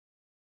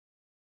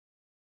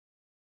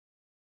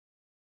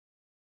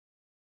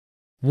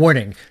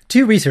Warning,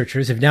 two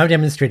researchers have now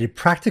demonstrated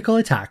practical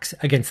attacks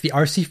against the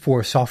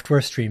RC4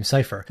 software stream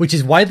cipher, which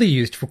is widely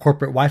used for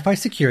corporate Wi-Fi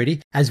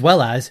security as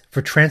well as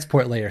for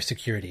transport layer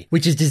security,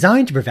 which is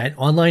designed to prevent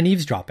online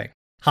eavesdropping.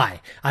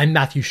 Hi, I'm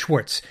Matthew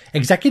Schwartz,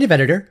 Executive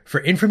Editor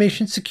for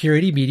Information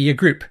Security Media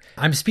Group.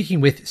 I'm speaking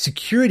with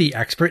security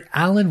expert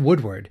Alan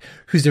Woodward,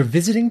 who's a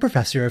visiting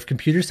professor of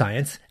computer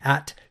science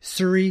at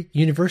Surrey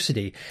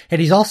University.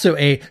 And he's also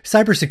a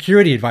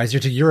cybersecurity advisor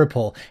to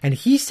Europol. And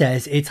he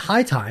says it's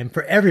high time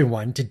for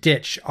everyone to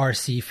ditch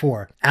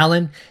RC4.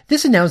 Alan,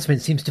 this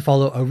announcement seems to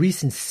follow a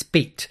recent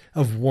spate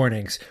of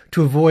warnings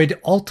to avoid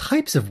all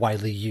types of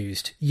widely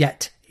used,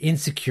 yet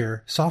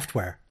insecure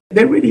software.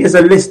 There really is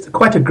a list,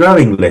 quite a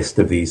growing list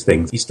of these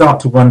things. You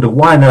start to wonder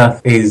why on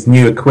earth is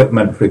new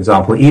equipment, for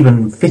example,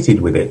 even fitted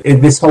with it.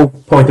 This whole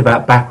point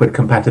about backward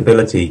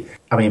compatibility,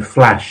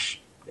 Flash,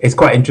 it's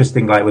quite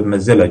interesting, like with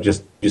Mozilla,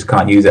 just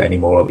can't use it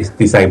anymore. It's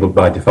disabled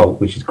by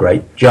default, which is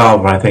great.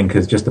 Java, I think,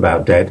 is just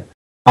about dead.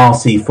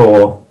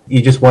 RC4,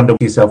 you just wonder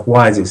to yourself,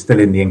 why is it still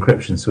in the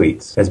encryption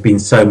suites? There's been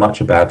so much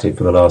about it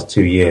for the last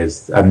 2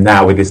 years. And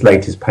now with this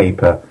latest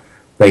paper,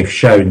 they've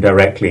shown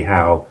directly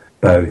how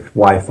both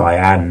Wi-Fi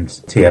and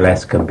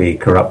TLS can be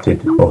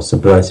corrupted or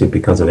subverted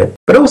because of it.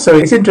 But also,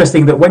 it's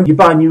interesting that when you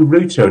buy a new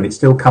router and it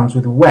still comes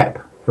with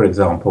WEP, for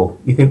example,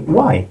 you think,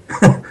 why?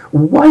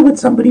 Why would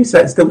somebody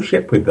still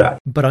ship with that?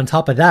 But on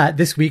top of that,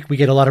 this week we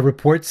get a lot of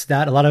reports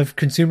that a lot of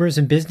consumers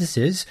and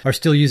businesses are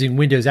still using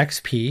Windows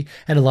XP,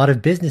 and a lot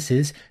of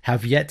businesses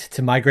have yet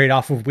to migrate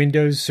off of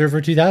Windows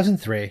Server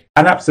 2003.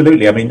 And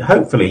absolutely,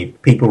 hopefully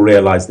people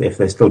realise that if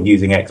they're still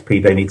using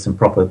XP, they need some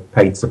proper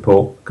paid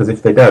support, because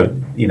if they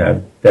don't,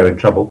 they're in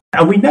trouble.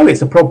 And we know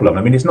it's a problem.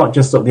 It's not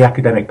just sort of the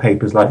academic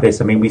papers like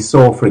this. We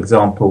saw, for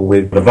example,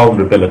 with the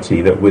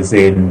vulnerability that was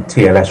in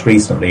TLS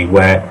recently,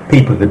 where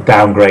people could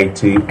downgrade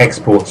to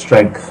export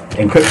strength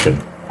encryption.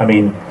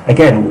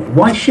 Again,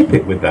 why ship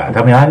it with that?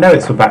 I know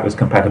it's for backwards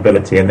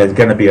compatibility and there's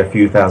going to be a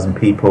few thousand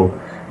people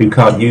who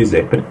can't use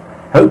it, but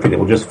hopefully it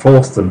will just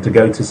force them to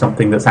go to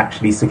something that's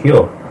actually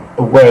secure.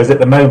 Whereas at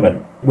the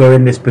moment, we're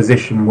in this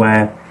position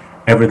where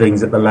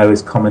everything's at the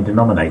lowest common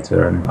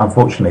denominator, and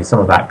unfortunately some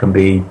of that can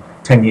be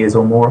 10 years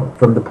or more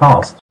from the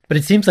past. But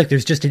it seems like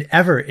there's just an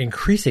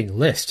ever-increasing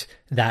list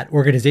that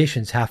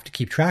organizations have to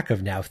keep track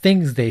of now,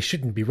 things they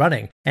shouldn't be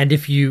running. And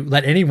if you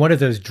let any one of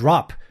those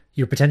drop,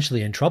 you're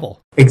potentially in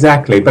trouble.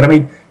 Exactly. But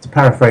to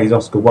paraphrase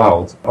Oscar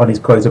Wilde on his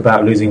quote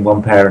about losing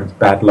one parent,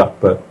 bad luck,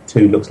 but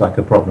two looks like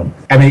a problem.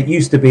 It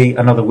used to be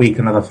another week,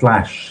 another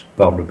Flash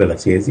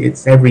vulnerability.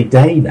 It's every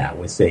day now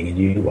we're seeing a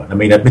new one.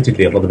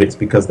 Admittedly, a lot of it's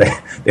because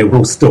they were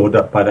all stored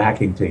up by the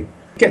hacking team.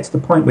 It gets to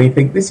the point where you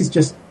think this is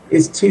just,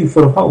 it's too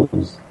full of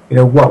holes.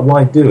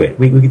 Why do it?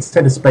 We could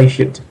send a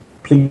spaceship to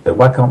Pluto.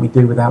 Why can't we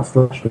do without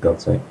Flash, for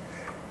God's sake?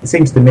 It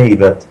seems to me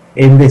that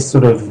in this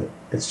sort of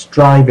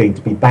striving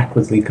to be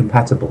backwardsly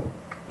compatible,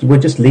 we're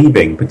just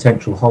leaving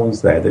potential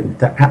holes there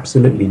that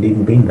absolutely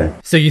needn't be there.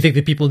 So you think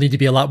that people need to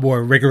be a lot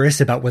more rigorous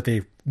about what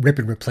they rip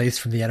and replace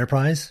from the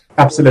enterprise?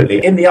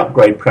 Absolutely. In the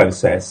upgrade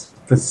process,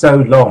 for so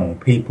long,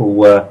 people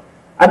were...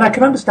 And I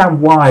can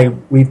understand why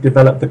we've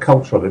developed the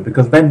culture of it,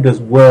 because vendors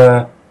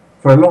were...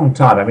 For a long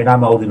time,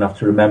 I'm old enough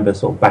to remember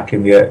sort of back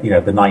in the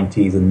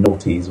 90s and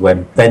noughties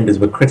when vendors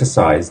were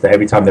criticised that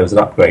every time there was an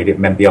upgrade, it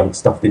meant the old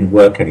stuff didn't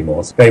work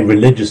anymore. So they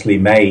religiously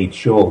made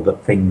sure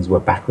that things were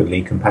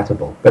backwardly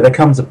compatible. But there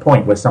comes a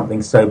point where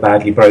something's so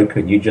badly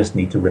broken, you just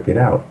need to rip it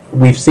out.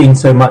 We've seen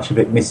so much of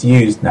it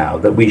misused now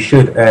that we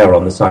should err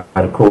on the side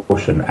of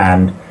caution,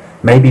 and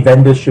maybe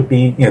vendors should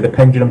be, the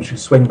pendulum should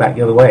swing back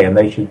the other way, and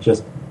they should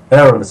just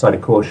err on the side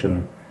of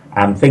caution.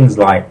 And things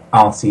like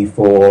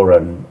RC4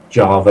 and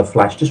Java,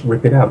 Flash, just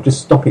rip it out.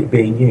 Just stop it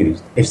being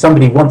used. If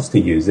somebody wants to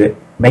use it,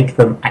 make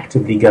them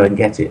actively go and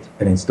get it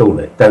and install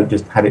it. Don't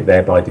just have it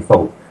there by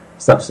default,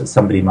 such that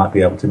somebody might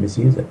be able to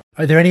misuse it.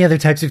 Are there any other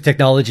types of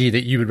technology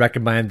that you would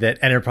recommend that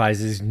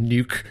enterprises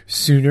nuke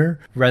sooner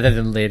rather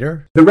than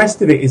later? The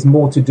rest of it is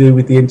more to do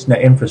with the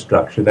internet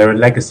infrastructure. There are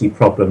legacy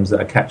problems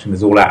that are catching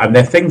us all out. And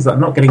they're things that are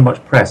not getting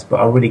much press, but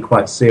are really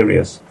quite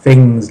serious.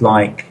 Things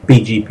like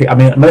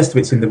BGP. Most of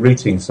it's in the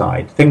routing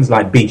side. Things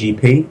like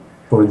BGP,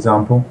 for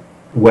example,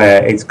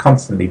 where it's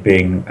constantly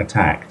being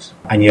attacked.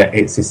 And yet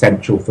it's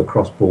essential for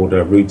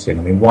cross-border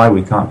routing. Why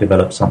we can't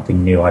develop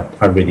something new,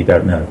 I really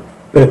don't know.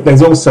 But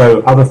there's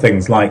also other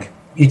things like,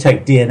 you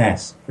take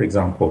DNS, for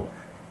example.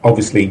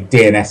 Obviously,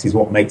 DNS is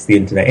what makes the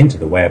internet into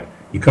the web.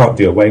 You can't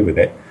do away with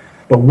it.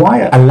 But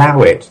why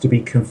allow it to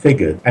be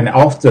configured, and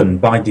often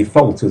by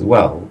default as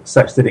well,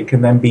 such that it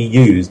can then be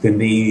used in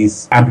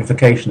these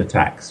amplification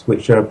attacks,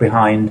 which are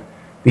behind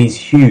these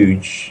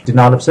huge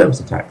denial of service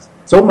attacks?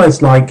 It's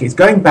almost like it's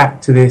going back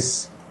to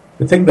this,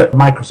 the thing that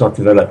Microsoft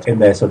developed in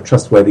their sort of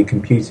trustworthy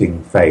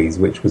computing phase,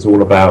 which was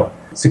all about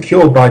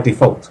secure by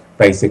default.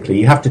 Basically,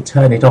 you have to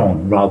turn it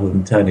on rather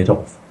than turn it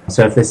off.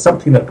 So if there's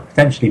something that could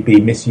potentially be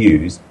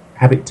misused,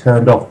 have it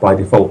turned off by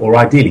default, or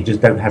ideally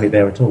just don't have it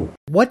there at all.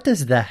 What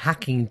does the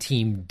hacking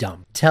team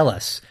dump tell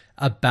us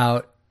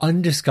about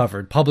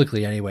undiscovered,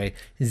 publicly anyway,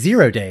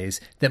 0 days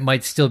that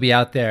might still be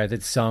out there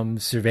that some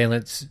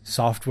surveillance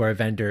software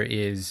vendor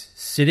is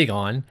sitting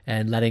on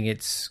and letting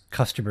its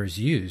customers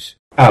use?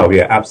 Oh,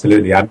 yeah,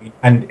 absolutely. I mean,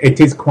 and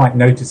it is quite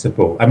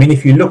noticeable. I mean,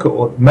 if you look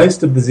at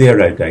most of the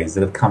 0 days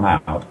that have come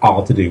out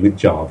are to do with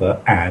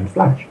Java and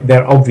Flash.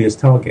 They're obvious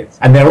targets.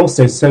 And they're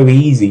also so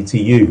easy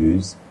to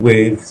use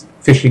with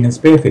phishing and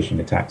spear phishing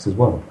attacks as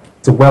well.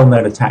 It's a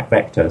well-known attack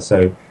vector,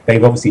 so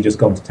they've obviously just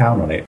gone to town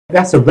on it.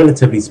 That's a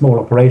relatively small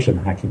operation,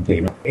 the hacking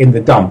team. In the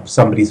dump,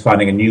 somebody's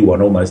finding a new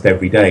one almost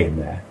every day in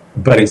there,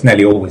 but it's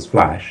nearly always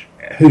Flash.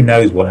 Who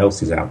knows what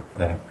else is out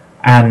there?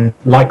 And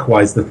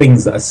likewise, the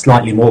things that are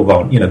slightly more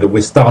vulnerable, that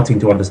we're starting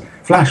to understand.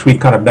 Flash, we've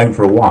kind of known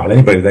for a while.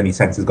 Anybody with any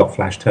sense has got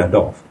Flash turned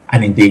off.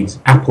 And indeed,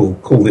 Apple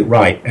called it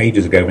right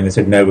ages ago when they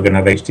said, no, we're going to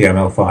have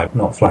HTML5,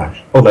 not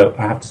Flash. Although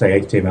I have to say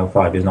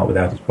HTML5 is not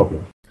without its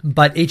problems.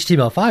 But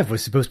HTML5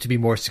 was supposed to be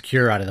more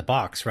secure out of the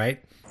box,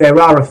 right? There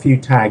are a few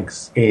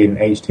tags in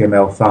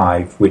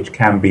HTML5 which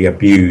can be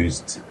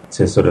abused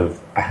to sort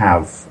of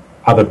have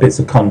other bits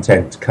of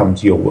content come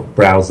to your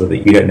browser that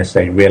you don't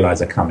necessarily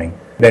realize are coming.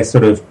 They're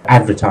sort of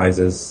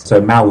advertisers, so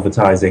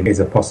malvertising is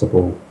a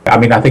possible. I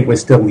mean, I think we're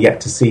still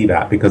yet to see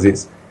that because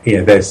it's,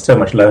 there's so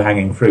much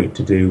low-hanging fruit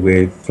to do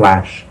with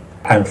Flash.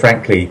 And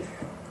frankly,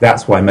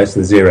 that's why most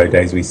of the 0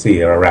 days we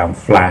see are around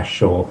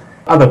Flash or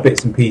other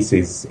bits and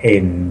pieces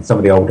in some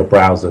of the older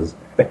browsers.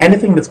 But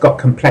anything that's got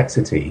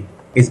complexity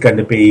is going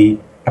to be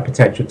a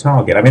potential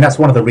target. I mean, that's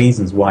one of the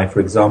reasons why, for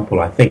example,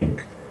 I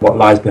think what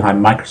lies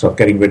behind Microsoft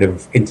getting rid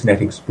of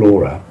Internet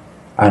Explorer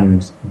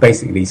and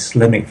basically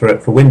slimming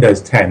for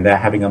Windows 10, they're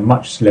having a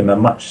much slimmer,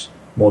 much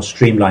more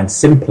streamlined,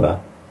 simpler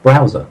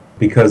browser.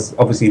 Because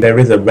obviously there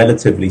is a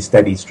relatively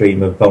steady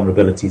stream of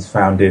vulnerabilities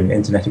found in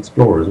Internet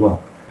Explorer as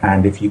well.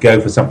 And if you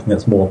go for something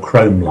that's more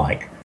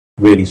Chrome-like,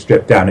 really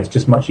stripped down, it's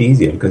just much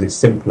easier because it's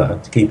simpler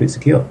to keep it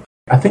secure.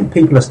 I think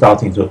people are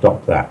starting to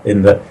adopt that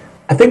in that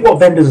I think what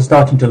vendors are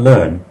starting to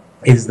learn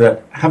is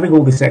that having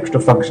all this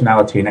extra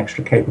functionality and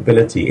extra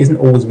capability isn't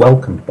always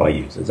welcomed by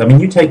users. I mean,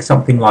 you take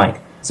something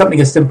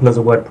as simple as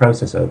a word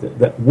processor,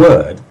 that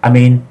Word, I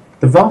mean,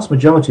 the vast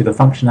majority of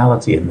the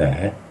functionality in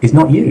there is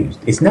not used.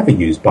 It's never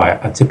used by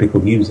a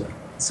typical user.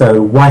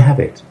 So why have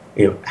it?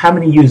 How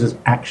many users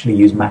actually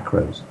use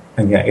macros?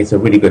 And yet it's a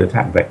really good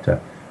attack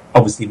vector.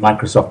 Obviously,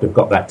 Microsoft have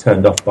got that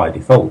turned off by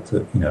default,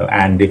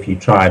 and if you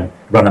try and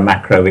run a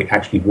macro, it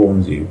actually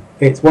warns you.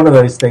 It's one of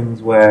those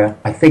things where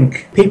I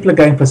think people are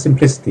going for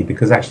simplicity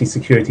because actually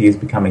security is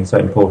becoming so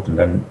important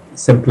and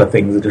simpler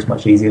things are just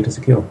much easier to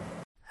secure.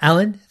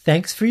 Alan,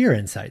 thanks for your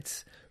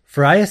insights.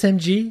 For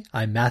ISMG,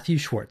 I'm Matthew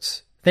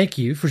Schwartz. Thank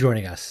you for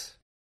joining us.